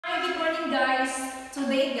guys!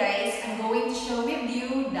 Today guys, I'm going to share with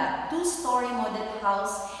you the 2-story model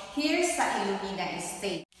house here sa Ilumina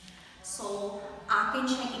Estate. So, akin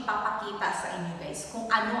siyang ipapakita sa inyo guys kung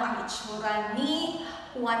ano ang itsura ni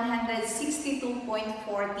 162.14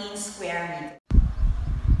 square meter.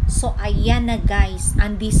 So, ayan na guys,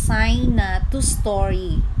 ang design na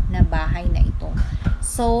 2-story na bahay na ito.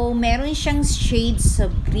 So, meron siyang shades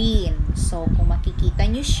of green. So, kung makikita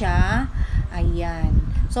nyo siya, ayan.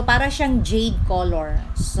 So, para siyang jade color.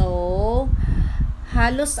 So,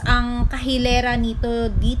 halos ang kahilera nito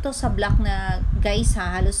dito sa block na guys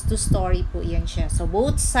ha, halos 2-story po yan siya. So,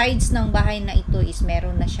 both sides ng bahay na ito is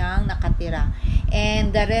meron na siyang nakatira.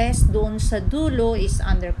 And the rest doon sa dulo is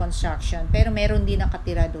under construction. Pero meron din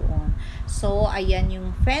nakatira doon. So, ayan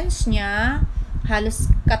yung fence niya. Halos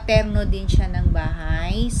katerno din siya ng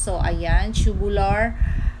bahay. So, ayan, tubular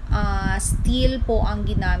steel po ang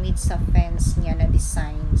ginamit sa fence niya na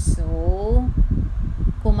design. So,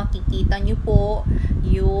 kung makikita nyo po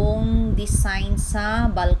yung design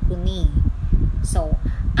sa balcony. So,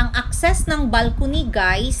 ang access ng balcony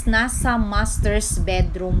guys, nasa master's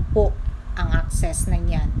bedroom po ang access na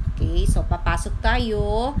yan. Okay, so papasok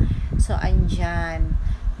tayo. So, andyan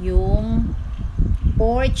yung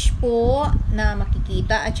porch po na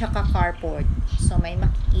makikita at saka carport. So, may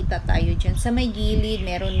makikita tayo dyan. Sa may gilid,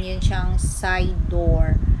 meron yan siyang side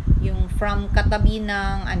door. Yung from katabi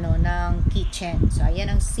ng, ng kitchen. So, ayan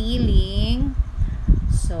ang ceiling.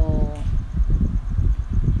 So,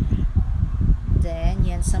 then,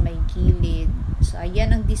 yan sa may gilid. So,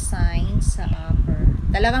 ayan ang design sa upper.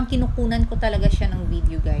 Talagang kinukunan ko talaga siya ng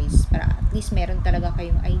video guys. Para at least meron talaga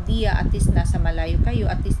kayong idea. At least nasa malayo kayo.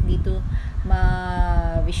 At least dito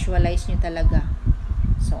ma-visualize nyo talaga.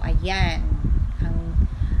 So, ayan. Ang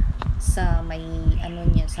sa may,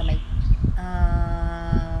 niya, sa may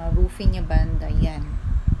roofing niya banda. Yan.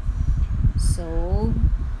 So,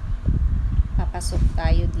 papasok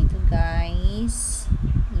tayo dito guys.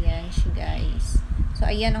 Yan siya guys. So,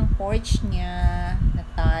 ayan ang porch niya na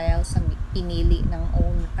tiles ang pinili ng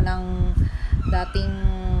dating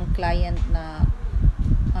client na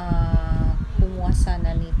kumuha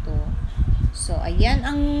sana nito. So, ayan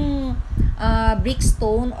ang brick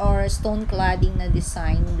stone or stone cladding na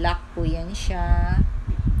design. Black po yan siya.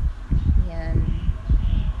 Yan.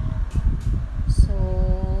 So,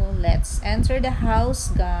 let's enter the house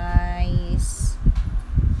guys.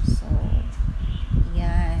 So,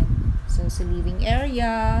 yan. So, sa living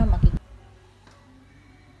area,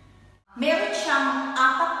 Meron siyang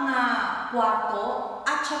 4 na kwarto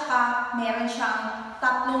at saka meron siyang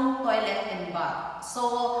 3 toilet and bath.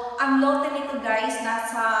 So, ang lote nito guys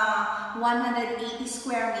nasa 180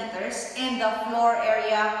 square meters and the floor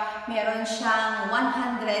area meron siyang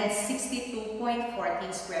 162.14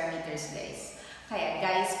 square meters guys. Kaya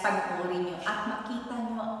guys, panoorin nyo at makita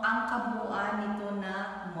nyo ang kabuuan nito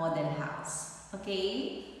na model house.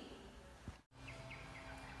 Okay?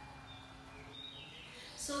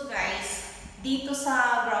 So guys, dito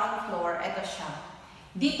sa ground floor, ito siya.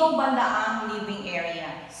 Dito banda ang living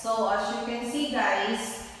area. So as you can see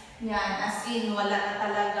guys, yan, as in wala na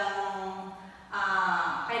talagang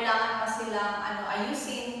kailangan pa silang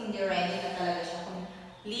ayusin, kundi ready na talaga siya.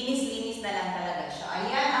 Linis-linis na lang talaga siya.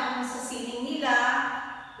 Ayan, ang sa ceiling nila,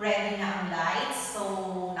 ready na ang lights. So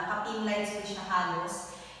naka-pin lights po siya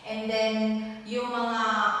halos. And then, yung mga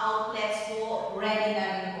outlets po, ready na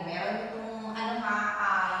rin po. Meron itong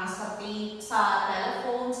sa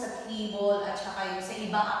telephone, sa cable, at saka yung sa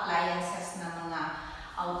ibang appliances na mga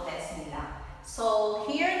outlets nila. So,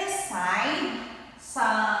 here the side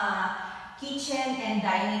sa kitchen and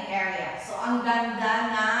dining area. So, ang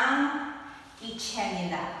ganda ng kitchen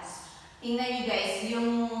nila. Tingnan nyo guys,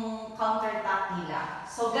 yung countertop nila.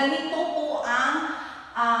 So, ganito po ang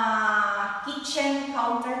kitchen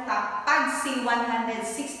countertop pag si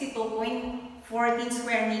 162.14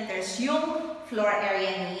 square meters yung floor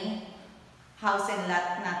area ni house and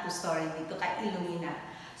lot na 2-story dito kay Ilumina.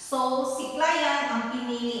 So, si client, ang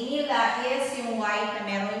pinili nila is yung white na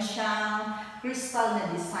meron siyang crystal na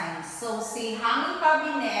design. So, si hanging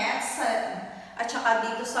cabinets at saka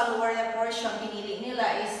dito sa lower na portion, pinili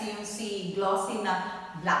nila is yung si glossy na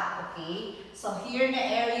black. Okay? So, here na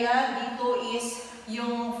area, dito is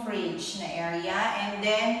yung fridge na area. And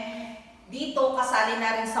then, dito kasali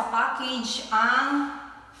na rin sa package ang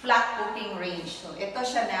flat cooking range. So, ito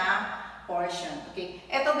siya na portion. Okay.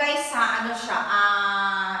 Ito guys,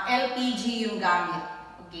 LPG yung gamit.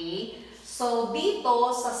 Okay. So,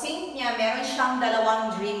 dito sa sink niya, meron siyang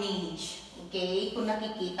 2 drainage. Okay. Kung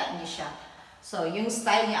nakikita niyo siya. So, yung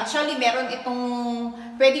style niya. Actually, meron itong,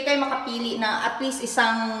 pwede kayo makapili na at least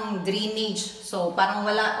isang drainage. So, parang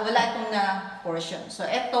wala itong na portion. So,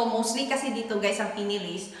 eto, mostly kasi dito guys, ang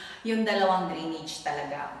pinilis, yung dalawang drainage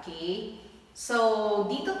talaga. Okay? So,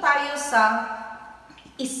 dito tayo sa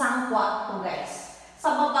isang kwarto guys.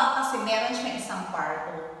 Sa baba kasi meron siyang isang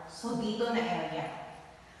kwarto. So, dito na area.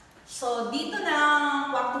 So, dito na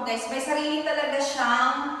kwarto guys, may sarili talaga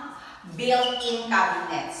siyang built-in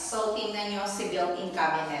cabinets. So, tingnan nyo si built-in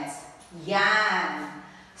cabinets. Yan.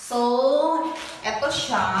 So, eto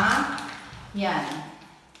siya. Yan.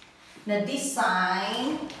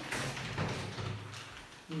 Na-design.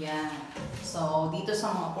 Yan. So, dito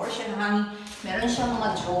sa mga portion hanging, meron siyang mga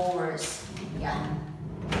drawers. Yan.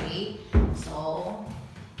 Okay.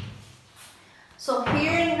 So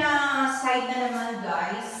here na side na naman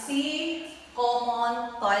guys, si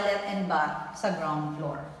common toilet and bath sa ground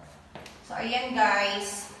floor. So, ayan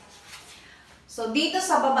guys. So, dito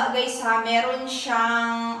sa baba guys ha, meron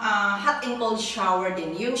siyang hot and cold shower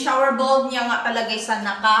din. Yung shower bulb niya nga talaga sa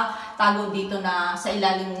nakatago dito na sa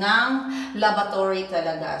ilalim ng lavatory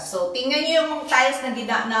talaga. So, tingnan niyo yung tiles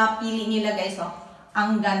na pili nila guys. Oh.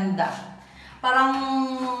 Ang ganda. Parang,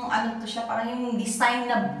 ano to siya, parang yung design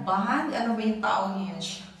na bahag. Ano ba yung tao niya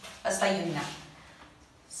siya? Basta yun na.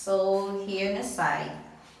 So, here na side.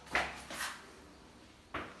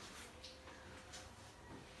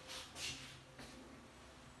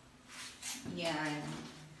 Yan.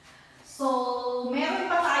 So, meron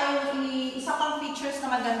pa tayo isa pang features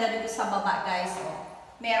na maganda dito sa baba, guys. Oh,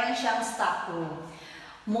 meron siyang stock room.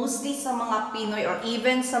 Mostly sa mga Pinoy or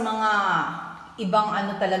even sa mga ibang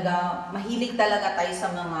ano talaga, mahilig talaga tayo sa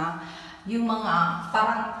mga yung mga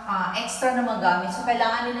parang extra na magamit. So,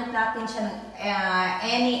 kailangan din natin siya ng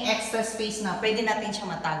any extra space na pwede natin siya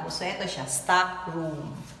matago. So, ito siya, stock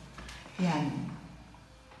room. Yan.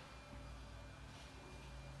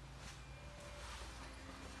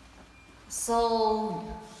 So,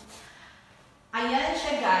 ayan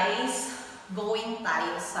siya guys, going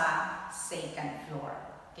tayo sa second floor.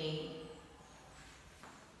 Okay?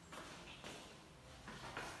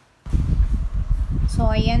 So,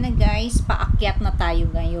 ayan na guys, paakyat na tayo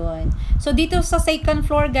ngayon. So, dito sa second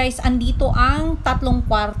floor guys, andito ang 3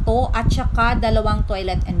 kwarto at saka 2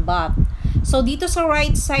 toilet and bath. So, dito sa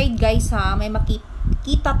right side guys ha, may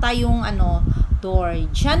makikita tayong door.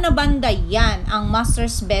 Diyan na banda yan, ang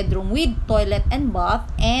master's bedroom with toilet and bath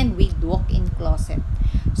and with walk-in closet.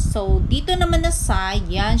 So, dito naman na side,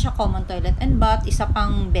 yan siya common toilet and bath, isa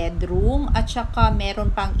pang bedroom, at saka meron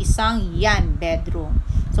pang isang yan bedroom.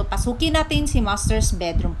 So, pasukin natin si master's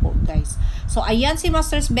bedroom po guys. So, ayan si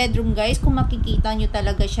master's bedroom guys, kung makikita nyo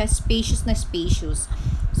talaga siya, spacious na spacious.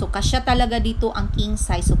 So, kasya talaga dito ang king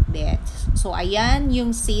size of bed. So, ayan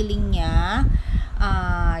yung ceiling niya.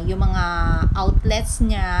 Yung mga outlets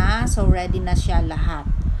niya, so ready na siya lahat.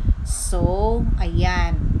 So,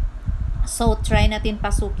 ayan. So, try natin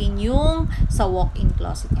pasukin yung sa walk-in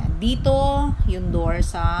closet niya. Dito, yung door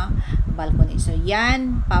sa balcony. So,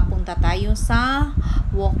 yan. Papunta tayo sa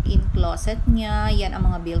walk-in closet niya. Yan ang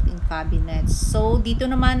mga built-in cabinets. So, dito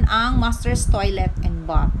naman ang master's toilet and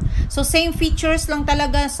bath. So, same features lang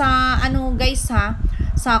talaga sa guys ha,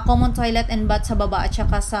 sa common toilet and bath sa baba at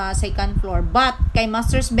saka sa second floor. But, kay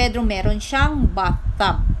master's bedroom, meron siyang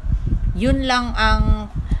bathtub. Yun lang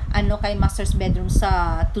ang kay master's bedroom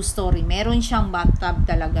sa 2-story. Meron siyang bathtub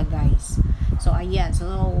talaga guys. So, ayan. So,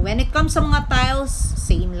 when it comes sa mga tiles,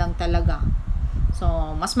 same lang talaga. So,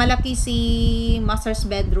 mas malaki si master's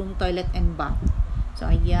bedroom, toilet and bath.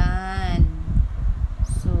 So, ayan.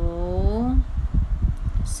 So,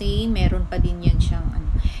 see, meron pa din yan siyang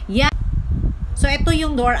yan. So, ito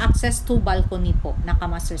yung door access to balcony po,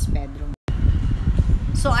 naka-master's bedroom.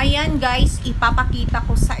 So, ayan guys, ipapakita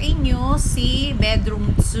ko sa inyo si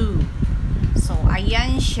bedroom 2. So,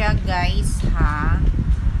 ayan siya guys ha.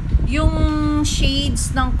 Yung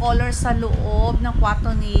shades ng color sa loob ng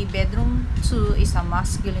kwarto ni bedroom 2 is a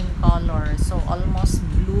masculine color. So, almost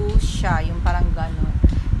blue siya, yung parang ganon.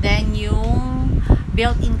 Then, yung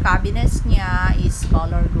built-in cabinets niya is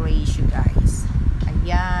color gray siya guys.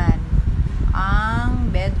 Ayan.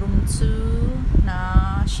 Ang bedroom 2 na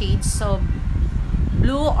shades of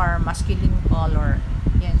blue or masculine color.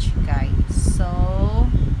 Yan siya guys. So,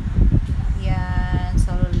 yan.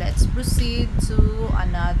 So, let's proceed to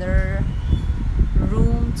another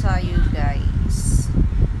room tayo guys.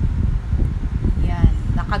 Yan.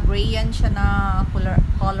 Naka-gray yan siya na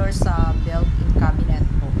color sa built-in cabinet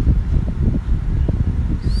po.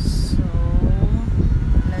 So,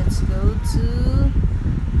 let's go to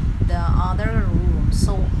the other room.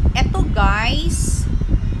 So, eto guys,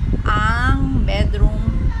 ang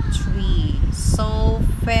bedroom 3.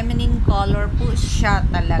 feminine color po siya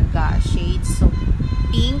talaga. Shades of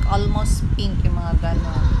pink, almost pink yung mga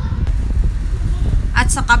ganon. At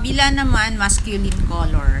sa kabila naman, masculine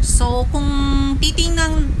color. So, kung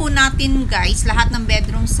titingnan po natin guys, lahat ng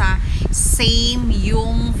bedroom sa same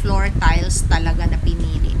yung floor tiles talaga na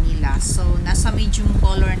pinili nila. So, nasa medium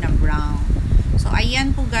color na brown. So,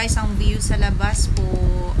 ayan po guys, ang view sa labas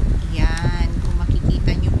po. Ayan, kung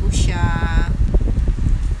makikita nyo po siya.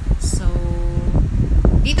 So,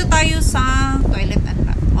 dito tayo sa toilet and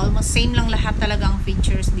bath. Almost same lang lahat talaga ang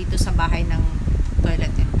features dito sa bahay ng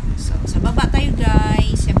toilet and bath. So, sa baba tayo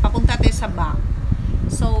guys. Yan, papunta tayo sa back.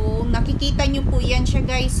 So, nakikita nyo po yan siya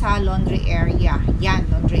guys sa laundry area. Yan,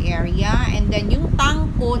 laundry area. And then, yung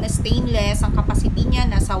tank po na stainless, ang capacity niya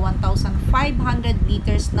nasa 1,500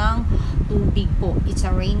 liters ng tubig po. It's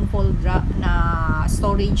a rainfall na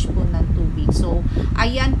storage po ng tubig. So,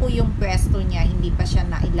 ayan po yung pwesto niya. Hindi pa siya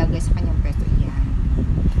nailagay sa kanyang pwesto. Yan.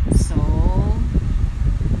 So,